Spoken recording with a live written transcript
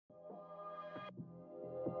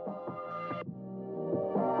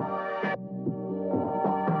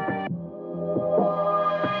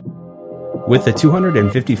with the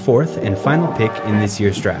 254th and final pick in this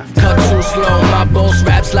year's draft. Cut too slow, my boss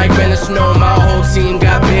raps like Ben Snow. My whole team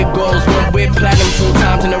got big goals. Went with platinum 2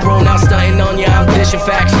 times in a row. Now stunting on ya, I'm dishing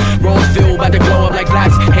facts. Rose filled, about to glow up like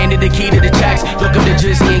blacks. Handed the key to the tracks. Look up the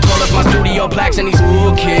Drizzy and call us my studio plaques. And these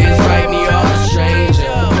cool kids write me off a stranger.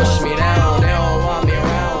 Push me down, they don't want me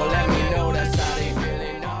around. Let me know that's how they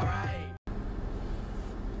feeling, alright.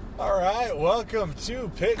 Alright, welcome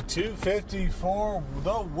to Pick 254,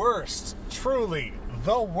 the worst, truly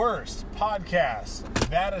the worst podcast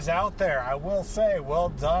that is out there. I will say, well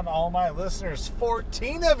done all my listeners.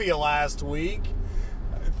 14 of you last week.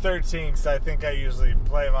 13, because I think I usually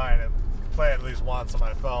play at least once on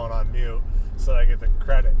my phone on mute so that I get the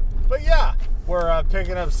credit. But yeah, we're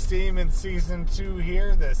picking up steam in Season 2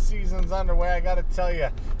 here. The season's underway. I got to tell you,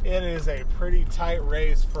 it is a pretty tight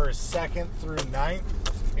race for 2nd through 9th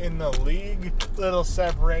in the league. Little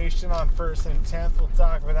separation on 1st and 10th. We'll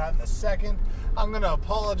talk about that in a second. I'm going to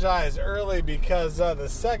apologize early because the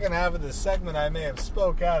second half of the segment I may have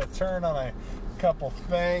spoke out of turn on a couple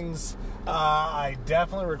things. I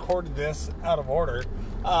definitely recorded this out of order.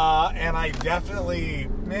 And I definitely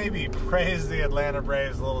maybe praised the Atlanta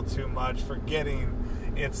Braves a little too much,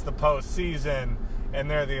 forgetting it's the postseason and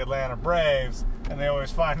they're the Atlanta Braves, and they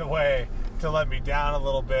always find a way to let me down a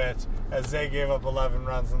little bit as they gave up 11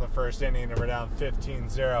 runs in the first inning and were down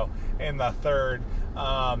 15-0 in the third.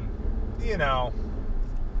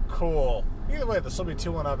 Cool. Either way, this will be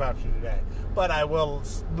 2-1 up after today. But I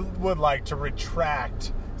would like to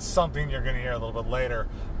retract something you're going to hear a little bit later.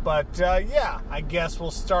 But, I guess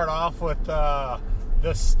we'll start off with the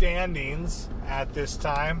standings at this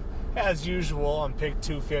time. As usual on Pick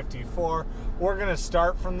 254, we're going to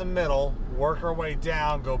start from the middle, work our way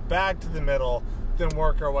down, go back to the middle, then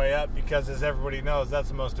work our way up, because as everybody knows, that's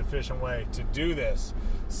the most efficient way to do this.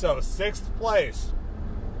 So 6th place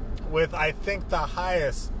with, I think, the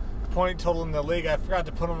highest point total in the league. I forgot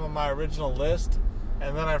to put him on my original list,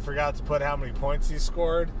 and then I forgot to put how many points he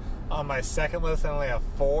scored. On my second list, I only have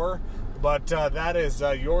 4, but that is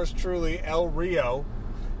yours truly, El Rio,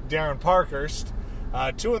 Darren Parkhurst.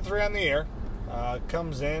 2-3 on the year.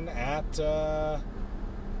 Comes in at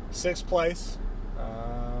 6th place.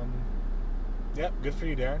 Good for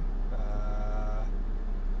you, Darren.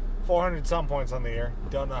 400 some points on the year.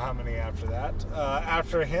 Don't know how many after that.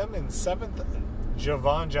 After him in 7th,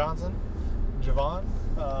 Javon Johnson. Javon,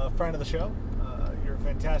 friend of the show. You're a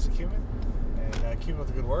fantastic human, and keep up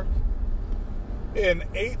the good work. In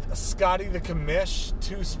 8th, Scotty the Commish,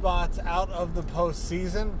 2 spots out of the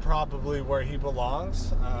postseason, probably where he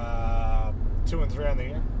belongs. 2-3 on the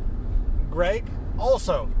year. Greg,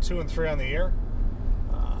 also 2-3 on the year.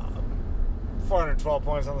 412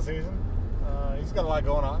 points on the season. He's got a lot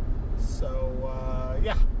going on. So,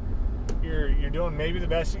 you're doing maybe the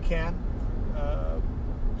best you can.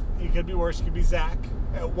 You could be worse. You could be Zach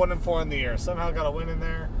at 1-4 on the year. Somehow got a win in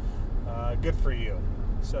there. Good for you.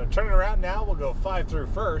 So turning around now, we'll go 5 through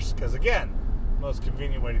 1st, because again, most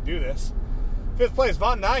convenient way to do this. 5th place,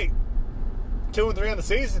 Von Knight, 2-3 on the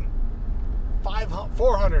season,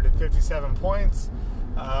 457 points,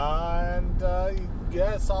 and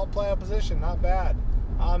solid playoff position, not bad.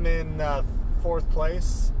 I'm in 4th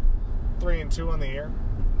place, 3-2 on the year,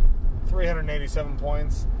 387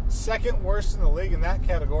 points, 2nd worst in the league in that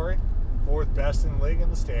category, 4th best in the league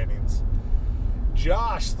in the standings.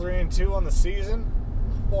 Josh, 3-2 on the season,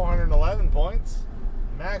 411 points.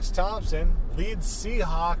 Max Thompson leads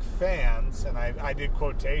Seahawk fans, and I did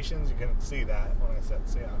quotations. You couldn't see that when I said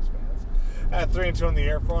Seahawks fans. At 3-2 in the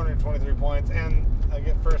year, 423 points, and I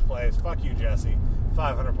get 1st place. Fuck you, Jesse.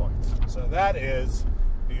 500 points. So that is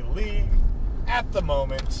the league at the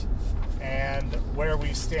moment, and where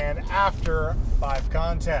we stand after 5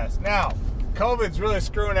 contests. Now, COVID's really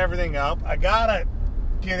screwing everything up. I gotta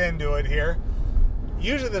get into it here.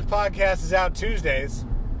 Usually this podcast is out Tuesdays.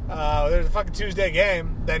 There's a fucking Tuesday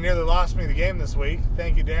game that nearly lost me the game this week.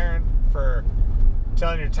 Thank you, Darren, for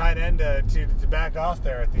telling your tight end to back off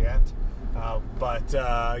there at the end.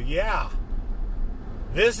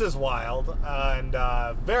 This is wild and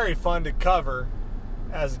very fun to cover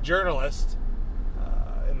as a journalist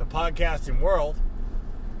in the podcasting world.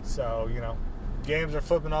 So, games are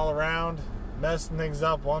flipping all around, messing things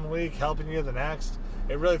up one week, helping you the next.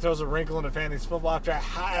 It really throws a wrinkle into fantasy football after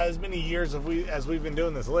as many years as we've been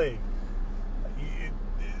doing this league.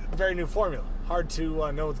 Very new formula. Hard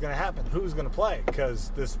to know what's going to happen, who's going to play, because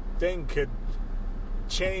this thing could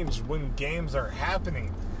change when games are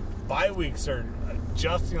happening. Bye weeks are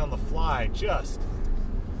adjusting on the fly. Just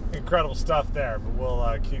incredible stuff there. But we'll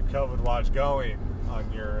keep COVID Watch going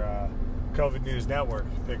on your COVID News Network,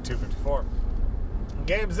 Pick 254.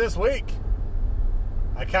 Games this week.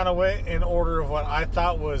 I kind of went in order of what I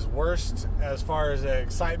thought was worst as far as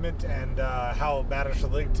excitement and how it matters for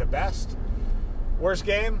the league to best. Worst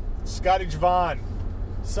game, Scotty Javon.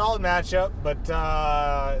 Solid matchup, but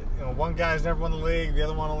one guy's never won the league, the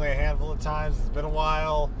other one only a handful of times. It's been a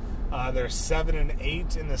while. They're 7 and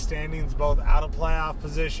 8 in the standings, both out of playoff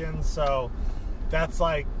positions. So that's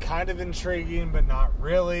like kind of intriguing, but not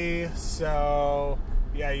really. So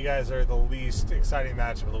yeah, you guys are the least exciting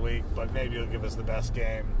matchup of the week, but maybe you'll give us the best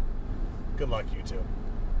game. Good luck, you two.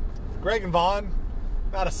 Greg and Vaughn,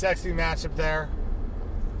 not a sexy matchup there.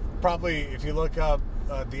 Probably, if you look up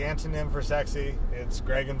the antonym for sexy, it's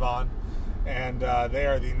Greg and Vaughn. And they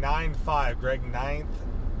are the 9-5. Greg 9th,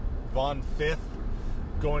 Vaughn 5th,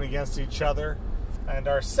 going against each other. And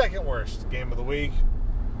our second worst game of the week,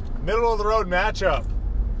 middle of the road matchup.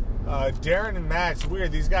 Darren and Max,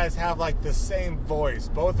 weird. These guys have like the same voice.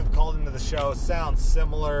 Both have called into the show. Sounds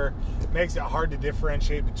similar. Makes it hard to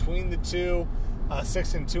differentiate between the two.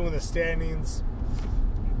 6 and 2 in the standings.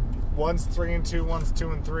 One's 3 and 2, one's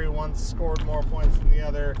 2 and 3, one's scored more points than the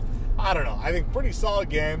other. I don't know. I think pretty solid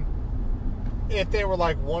game. If they were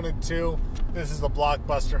like 1 and 2, this is the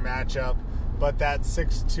blockbuster matchup. But that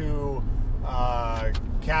 6-2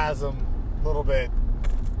 chasm, a little bit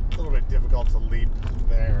difficult to leap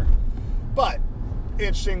there. But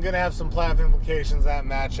interesting. Going to have some playoff implications, that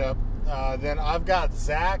matchup. Then I've got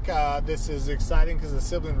Zach. This is exciting because of the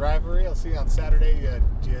sibling rivalry. I'll see you on Saturday.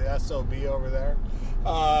 You SOB over there.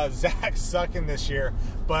 Zach's sucking this year,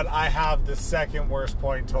 but I have the second worst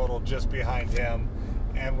point total just behind him,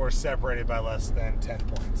 and we're separated by less than 10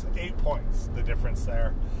 points. 8 points, the difference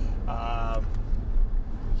there.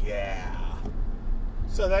 Yeah.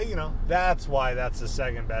 So that, that's why that's the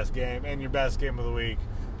second best game. And your best game of the week,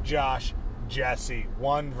 Josh, Jesse.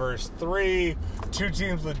 1 versus 3. Two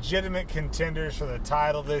teams legitimate contenders for the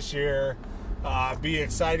title this year. Be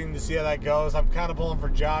exciting to see how that goes. I'm kind of pulling for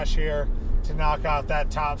Josh here to knock out that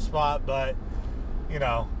top spot, but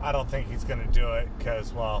I don't think he's going to do it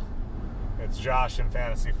because, well, it's Josh in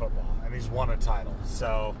fantasy football, and he's won a title,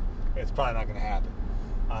 so it's probably not going to happen.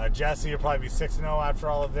 Jesse will probably be 6-0 after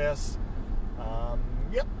all of this.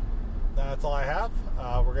 Yep, that's all I have.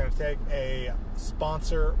 We're going to take a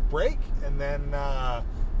sponsor break and then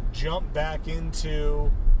jump back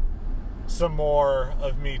into some more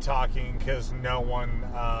of me talking because no one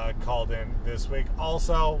called in this week.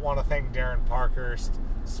 Also, want to thank Darren Parkhurst,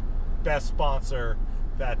 best sponsor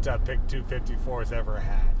that Pick 254 has ever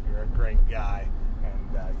had. You're a great guy, and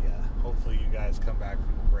yeah, hopefully you guys come back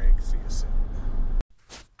from the break. See you soon.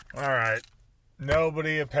 All right,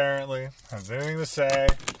 nobody apparently has anything to say,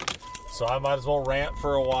 so I might as well rant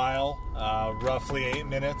for a while, roughly 8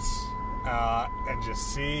 minutes, and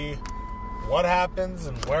just see what happens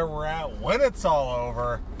and where we're at when it's all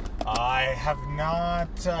over. I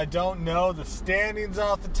don't know the standings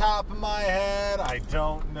off the top of my head. I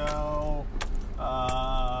don't know,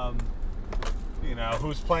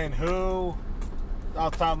 who's playing who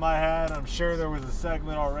off the top of my head. I'm sure there was a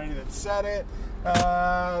segment already that said it.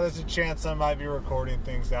 There's a chance I might be recording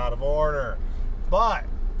things out of order. But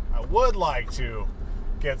I would like to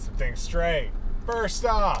get some things straight. First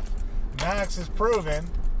off, Max has proven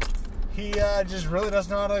he just really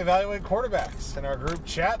doesn't know how to evaluate quarterbacks. In our group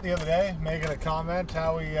chat the other day, making a comment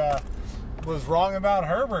how he was wrong about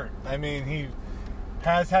Herbert. I mean, he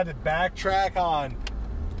has had to backtrack on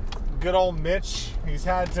good old Mitch. He's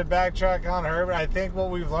had to backtrack on Herbert. I think what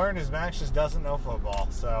we've learned is Max just doesn't know football.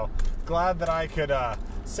 So glad that I could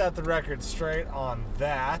set the record straight on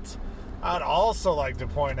that. I'd also like to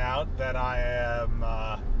point out that I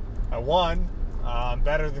won. I'm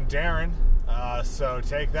better than Darren. So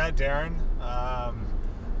take that, Darren.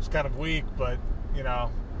 It's kind of weak, but, I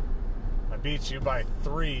beat you by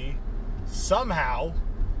 3. Somehow,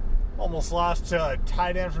 almost lost to a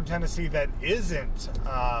tight end from Tennessee that isn't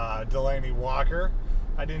Delaney Walker.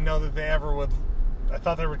 I didn't know that they ever would. I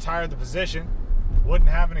thought they retired the position. Wouldn't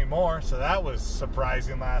have any more, so that was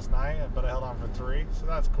surprising last night, but I held on for 3, so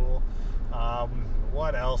that's cool.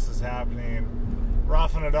 What else is happening?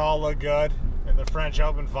 Rafa Nadal looked good in the French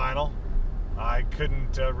Open final. I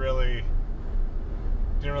didn't really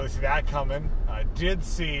see that coming. I did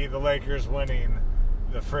see the Lakers winning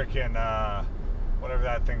the frickin' whatever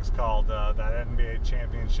that thing's called, that NBA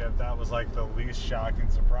championship. That was like the least shocking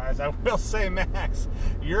surprise. I will say, Max,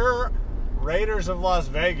 your Raiders of Las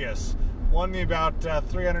Vegas won me about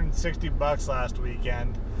 $360 last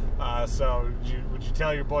weekend. So would you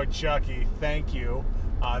tell your boy Chucky, thank you.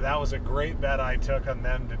 That was a great bet I took on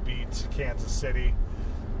them to beat Kansas City.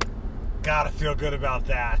 Gotta feel good about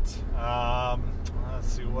that. Let's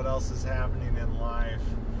see what else is happening in life.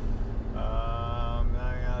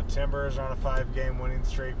 Timbers are on a 5-game winning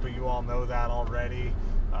streak, but you all know that already.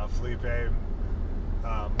 Felipe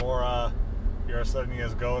Mora, Yaroslav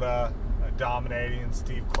Niezgoda dominating.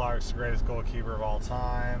 Steve Clark's the greatest goalkeeper of all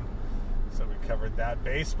time. So we covered that.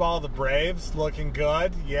 Baseball, the Braves looking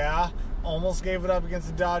good. Yeah, almost gave it up against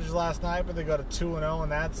the Dodgers last night, but they go to 2-0 in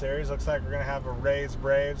that series. Looks like we're going to have a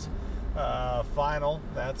Rays-Braves final.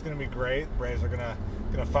 That's going to be great. Braves are going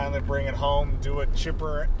to finally bring it home, do what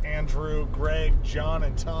Chipper, Andrew, Greg, John,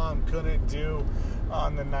 and Tom couldn't do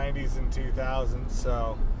on the 90s and 2000s.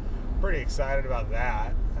 So pretty excited about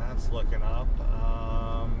that. That's looking up.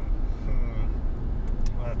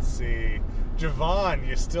 Let's see. Javon,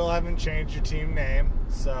 you still haven't changed your team name.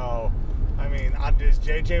 So, I mean, is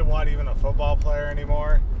J.J. Watt even a football player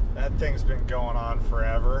anymore? That thing's been going on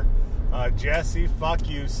forever. Jesse, fuck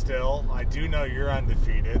you still. I do know you're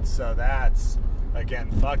undefeated, so that's,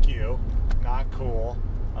 again, fuck you. Not cool.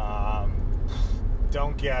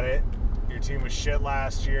 Don't get it. Your team was shit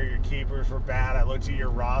last year. Your keepers were bad. I looked at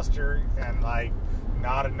your roster and, like,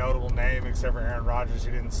 not a notable name except for Aaron Rodgers,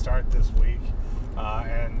 who didn't start this week.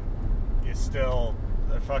 And you still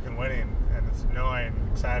are fucking winning, and it's annoying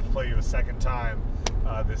because I have to play you a second time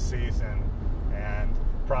this season, and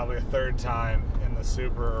probably a third time in the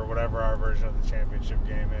Super or whatever our version of the championship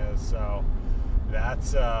game is. So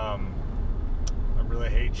that's I really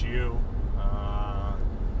hate you.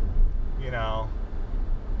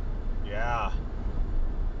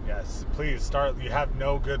 Yes, please start. You have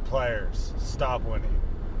no good players. Stop winning.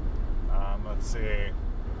 Let's see.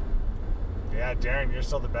 Yeah, Darren, you're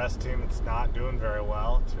still the best team. It's not doing very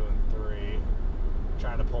well. 2-3. I'm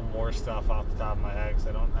trying to pull more stuff off the top of my head because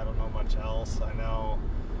I don't know much else. I know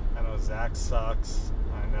Zach sucks.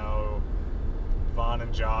 I know Vaughn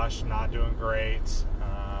and Josh not doing great.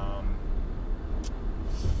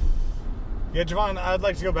 Yeah, Javon, I'd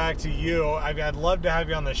like to go back to you. I'd love to have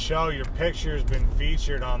you on the show. Your picture's been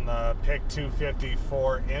featured on the Pick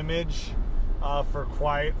 254 image for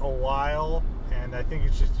quite a while. And I think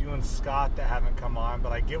it's just you and Scott that haven't come on.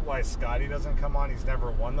 But I get why Scotty doesn't come on. He's never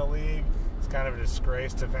won the league. It's kind of a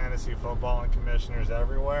disgrace to fantasy football and commissioners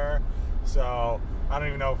everywhere. So I don't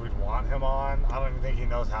even know if we'd want him on. I don't even think he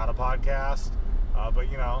knows how to podcast. But,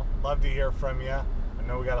 love to hear from you. I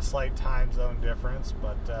know we got a slight time zone difference.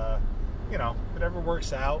 But, if it ever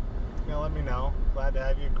works out, let me know. Glad to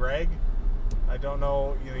have you. Greg, I don't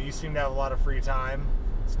know. You seem to have a lot of free time.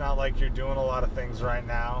 It's not like you're doing a lot of things right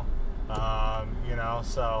now.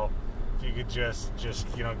 So if you could just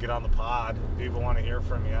get on the pod. People want to hear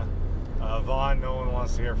from you. Vaughn, no one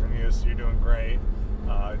wants to hear from you, so you're doing great.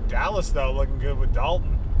 Dallas, though, looking good with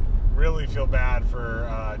Dalton. Really feel bad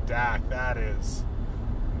for Dak. That is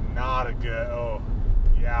not a good... Oh,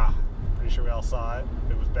 yeah. Pretty sure we all saw it.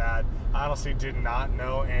 It was bad. I honestly did not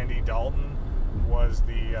know Andy Dalton was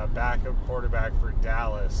the backup quarterback for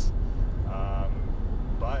Dallas.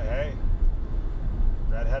 But, hey,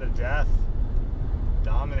 redhead of death.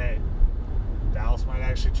 Dominate. Dallas might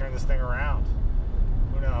actually turn this thing around.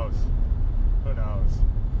 Who knows? Who knows?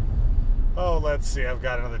 Oh, let's see. I've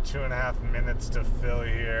got another 2.5 minutes to fill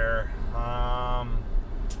here.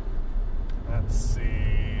 Let's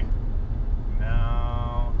see.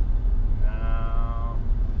 No.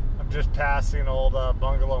 I'm just passing old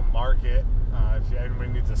Bungalow Market. If anybody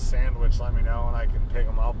needs a sandwich, let me know and I can pick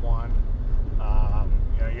them up one.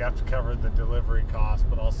 You have to cover the delivery cost,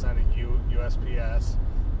 but I'll send it USPS.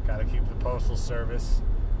 Got to keep the postal service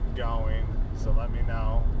going, so let me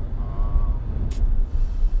know.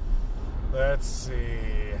 Let's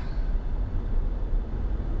see.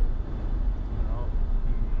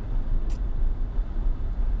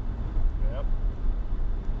 Yep.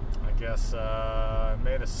 I guess I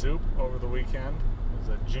made a soup over the weekend. It was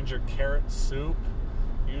a ginger carrot soup.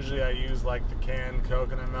 Usually I use like the canned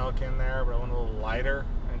coconut milk in there, but I went a little lighter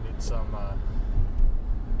and did some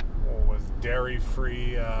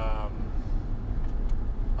dairy-free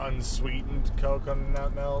unsweetened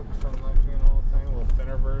coconut milk from the whole thing, a little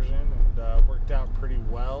thinner version, and worked out pretty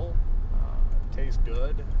well. Tastes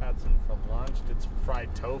good. Had some for lunch. Did some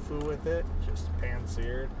fried tofu with it, just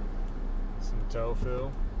pan-seared. Some tofu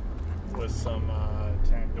with some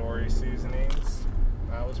tandoori seasonings.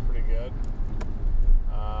 That was pretty good.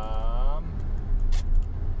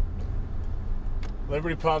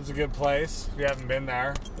 Liberty Pub's a good place if you haven't been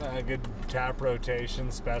there. Good tap rotation,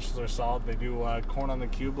 specials are solid. They do corn on the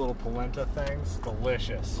cube, little polenta things,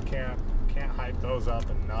 delicious. Can't hype those up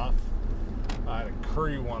enough. I had a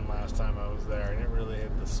curry one last time I was there, and it really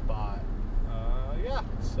hit the spot.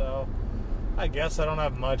 So I guess I don't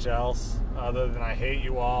have much else other than I hate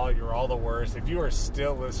you all. You're all the worst. If you are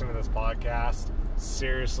still listening to this podcast,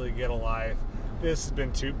 seriously, get a life. This has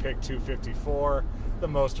been Pick 254, the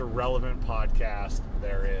most irrelevant podcast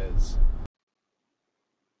there is.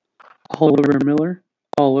 Oliver Miller,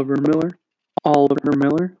 Oliver Miller, Oliver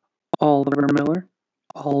Miller, Oliver Miller,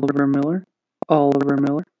 Oliver Miller, Oliver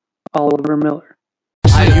Miller, Oliver Miller.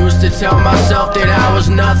 I used to tell myself that I was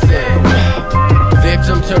nothing,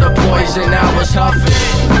 victim to the poison I was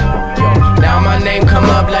huffing. Now my name come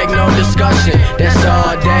up like no discussion. That's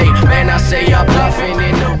all day, man, I say I'm bluffing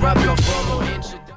in the